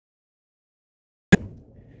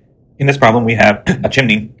In this problem, we have a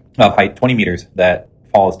chimney of height 20 meters that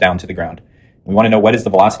falls down to the ground. We want to know what is the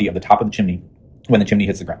velocity of the top of the chimney when the chimney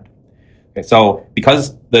hits the ground. Okay, so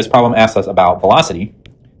because this problem asks us about velocity,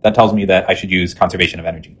 that tells me that I should use conservation of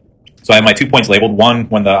energy. So I have my 2 points labeled, one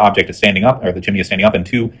when the object is standing up, or the chimney is standing up, and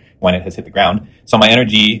two when it has hit the ground. So my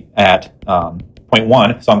energy at point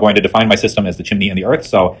 1, so I'm going to define my system as the chimney and the earth.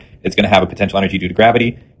 So it's going to have a potential energy due to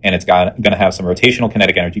gravity, and it's going to have some rotational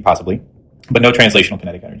kinetic energy possibly, but no translational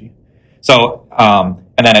kinetic energy. So,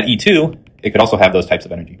 and then at E2, it could also have those types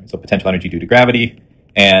of energy. So potential energy due to gravity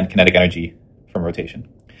and kinetic energy from rotation.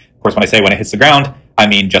 Of course, when I say when it hits the ground, I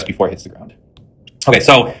mean just before it hits the ground. Okay,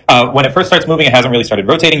 so when it first starts moving, it hasn't really started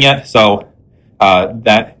rotating yet. So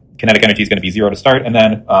that kinetic energy is going to be 0 to start. And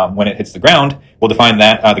then when it hits the ground, we'll define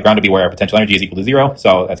that the ground to be where our potential energy is equal to 0.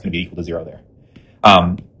 So that's going to be equal to 0 there.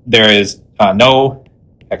 There is no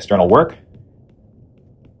external work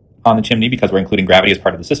on the chimney because we're including gravity as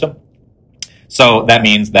part of the system. So that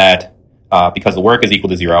means that because the work is equal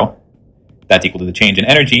to 0, that's equal to the change in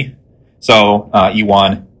energy. So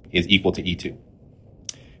E1 is equal to E2.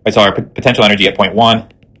 Right, so our potential energy at point 1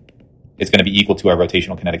 is going to be equal to our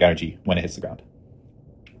rotational kinetic energy when it hits the ground.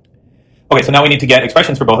 Okay, so now we need to get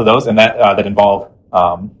expressions for both of those, and that involve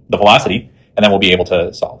the velocity, and then we'll be able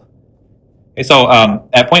to solve. Okay, so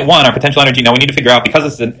at point 1, our potential energy, now we need to figure out, because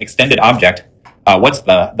this is an extended object, what's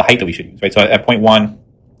the height that we should use, right? So at point 1,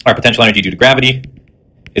 our potential energy due to gravity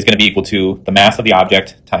is going to be equal to the mass of the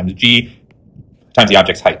object times g times the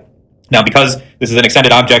object's height. Now, because this is an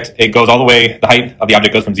extended object, it goes all the way, the height of the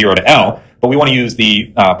object goes from 0 to L, but we want to use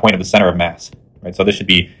the point of the center of mass, right? So this should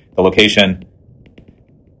be the location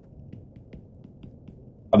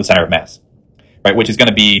of the center of mass, right? Which is going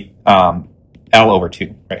to be L over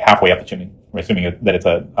 2, right? Halfway up the chimney. We're assuming that it's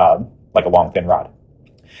like a long, thin rod,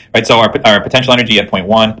 right? So our potential energy at point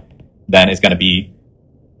 1 then is going to be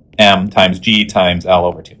M times G times L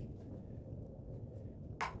over 2.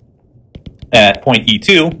 At point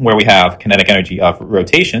E2, where we have kinetic energy of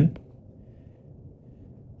rotation,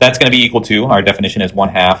 that's going to be equal to, our definition is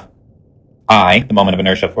 1/2 I, the moment of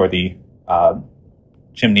inertia for the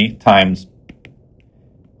chimney, times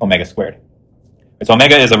omega squared. So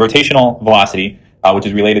omega is a rotational velocity, which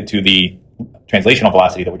is related to the translational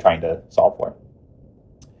velocity that we're trying to solve for.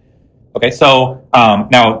 Okay, so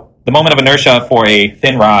now the moment of inertia for a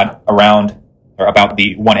thin rod around, or about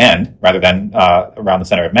the one end, rather than around the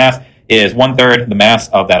center of mass, is 1/3 the mass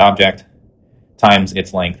of that object times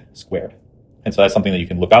its length squared. And so that's something that you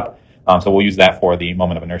can look up. So we'll use that for the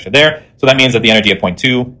moment of inertia there. So that means that the energy at point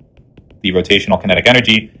 2, the rotational kinetic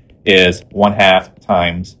energy, is 1/2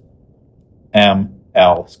 times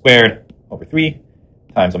ml squared over 3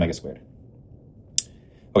 times omega squared.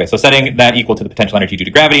 Okay, so setting that equal to the potential energy due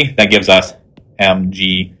to gravity, that gives us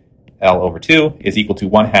mg L over 2 is equal to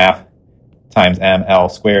 1/2 times ml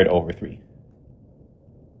squared over 3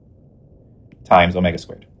 times omega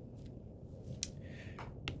squared.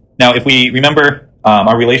 Now, if we remember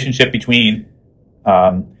our relationship between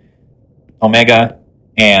omega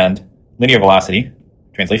and linear velocity,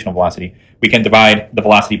 translational velocity, we can divide the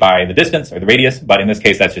velocity by the distance or the radius, but in this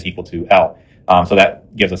case, that's just equal to L. So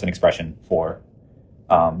that gives us an expression for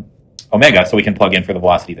omega, so we can plug in for the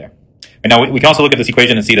velocity there. And now we can also look at this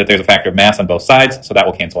equation and see that there's a factor of mass on both sides, so that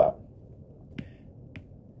will cancel out.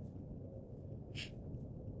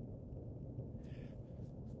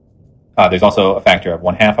 There's also a factor of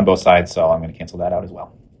 1/2 on both sides, so I'm going to cancel that out as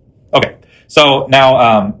well. Okay, so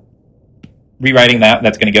now rewriting that,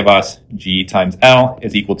 that's going to give us G times L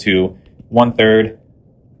is equal to 1/3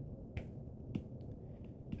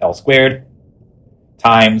 L squared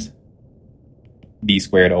times B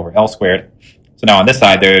squared over L squared. So now on this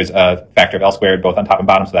side, there's a factor of L squared both on top and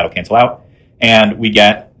bottom, so that'll cancel out. And we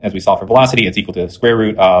get, as we solve for velocity, it's equal to the square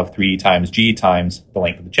root of 3 times G times the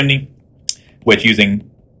length of the chimney, which using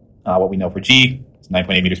what we know for G is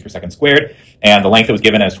 9.8 meters per second squared. And the length that was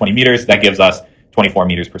given as 20 meters, that gives us 24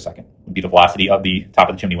 meters per second, would be the velocity of the top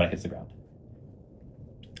of the chimney when it hits the ground.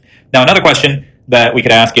 Now, another question that we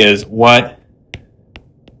could ask is, what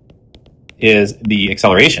is the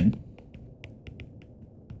acceleration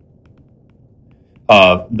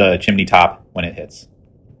of the chimney top when it hits?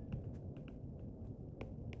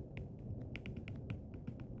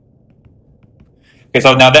 Okay,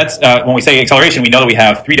 so now that's, when we say acceleration, we know that we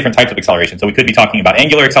have 3 different types of acceleration. So we could be talking about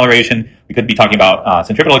angular acceleration, we could be talking about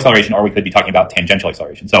centripetal acceleration, or we could be talking about tangential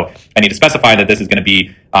acceleration. So I need to specify that this is going to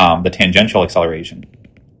be the tangential acceleration.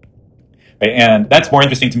 Right? And that's more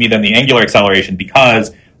interesting to me than the angular acceleration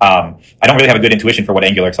because I don't really have a good intuition for what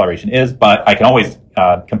angular acceleration is, but I can always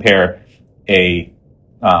compare a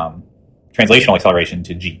translational acceleration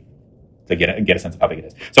to g, to get a sense of how big it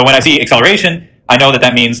is. So when I see acceleration, I know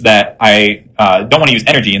that means that I don't want to use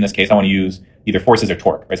energy in this case. I want to use either forces or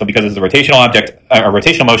torque, right? So because this is a rotational object, a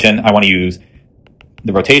rotational motion, I want to use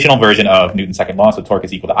the rotational version of Newton's second law, so torque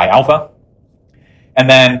is equal to I alpha. And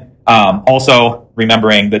then also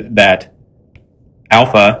remembering that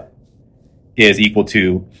alpha is equal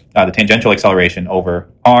to the tangential acceleration over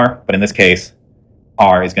r, but in this case,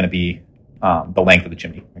 r is going to be the length of the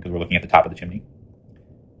chimney, because we're looking at the top of the chimney.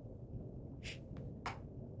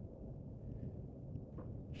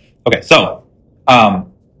 Okay, so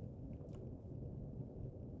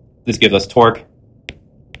this gives us torque.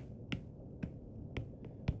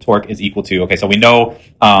 Torque is equal to, okay, so we know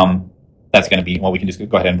that's going to be, well, we can just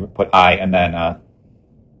go ahead and put I and then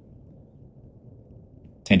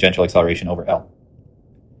tangential acceleration over L.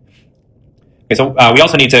 Okay, so we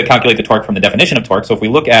also need to calculate the torque from the definition of torque. So if we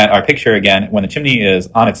look at our picture again, when the chimney is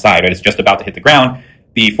on its side, right, it's just about to hit the ground,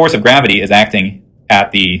 the force of gravity is acting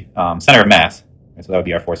at the center of mass. Right, so that would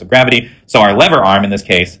be our force of gravity. So our lever arm in this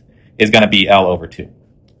case is going to be L over 2.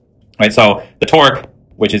 Right, so the torque,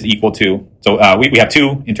 which is equal to, so we have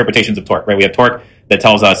two interpretations of torque, right? We have torque that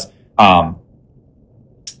tells us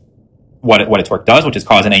what a torque does, which is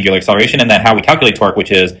cause an angular acceleration, and then how we calculate torque,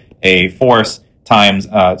 which is a force times,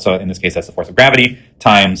 so in this case, that's the force of gravity,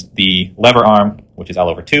 times the lever arm, which is L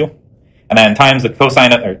over 2, and then times the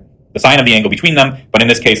cosine, or the sine of the angle between them, but in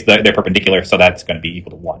this case, they're perpendicular, so that's going to be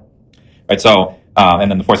equal to 1. Right, so, and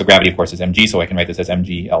then the force of gravity, of course, is mg, so I can write this as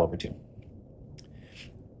mg L over 2.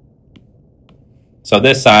 So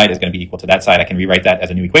this side is going to be equal to that side. I can rewrite that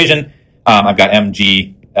as a new equation. I've got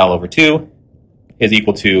mg L over 2 is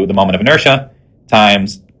equal to the moment of inertia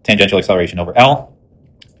times tangential acceleration over L.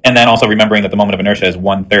 And then also remembering that the moment of inertia is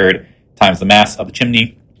 1/3 times the mass of the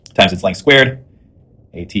chimney times its length squared,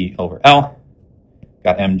 AT over L.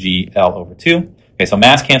 Got mg L over 2. Okay, so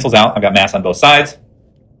mass cancels out. I've got mass on both sides.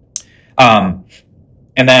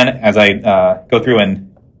 And then as I go through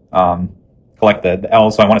and collect the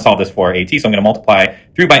L, so I want to solve this for AT, so I'm going to multiply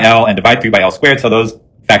through by L and divide through by L squared, so those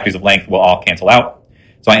factors of length will all cancel out.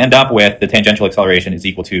 So I end up with the tangential acceleration is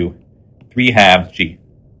equal to 3/2 g.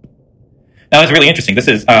 Now that's really interesting. This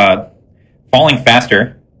is falling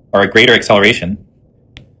faster, or a greater acceleration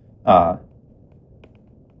than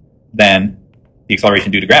the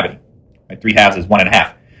acceleration due to gravity. Right? 3/2 is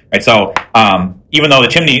 1.5. Right? So even though the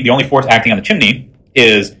chimney, the only force acting on the chimney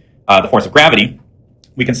is the force of gravity,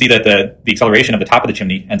 we can see that the acceleration of the top of the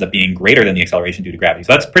chimney ends up being greater than the acceleration due to gravity.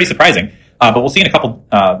 So that's pretty surprising. But we'll see in a couple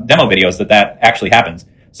demo videos that actually happens.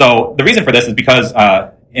 So the reason for this is because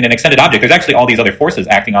in an extended object, there's actually all these other forces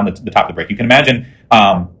acting on the top of the brick. You can imagine,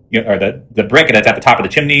 or the brick that's at the top of the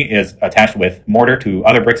chimney is attached with mortar to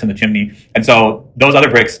other bricks in the chimney. And so those other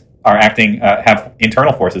bricks are acting, have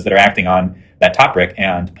internal forces that are acting on that top brick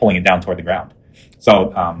and pulling it down toward the ground.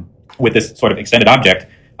 So with this sort of extended object,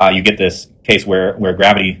 you get this case where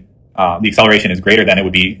gravity, the acceleration is greater than it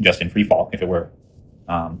would be just in free fall if it were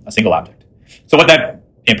a single object. So what that,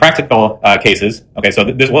 in practical cases, okay, so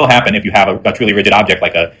this will happen if you have a truly rigid object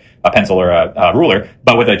like a pencil or a ruler,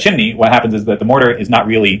 but with a chimney, what happens is that the mortar is not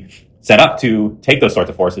really set up to take those sorts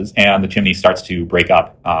of forces, and the chimney starts to break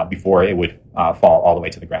up before it would fall all the way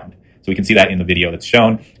to the ground. So we can see that in the video that's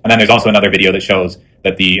shown. And then there's also another video that shows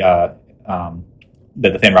that the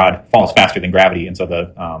thin rod falls faster than gravity, and so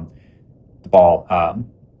the ball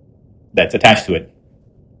that's attached to it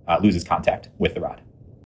loses contact with the rod.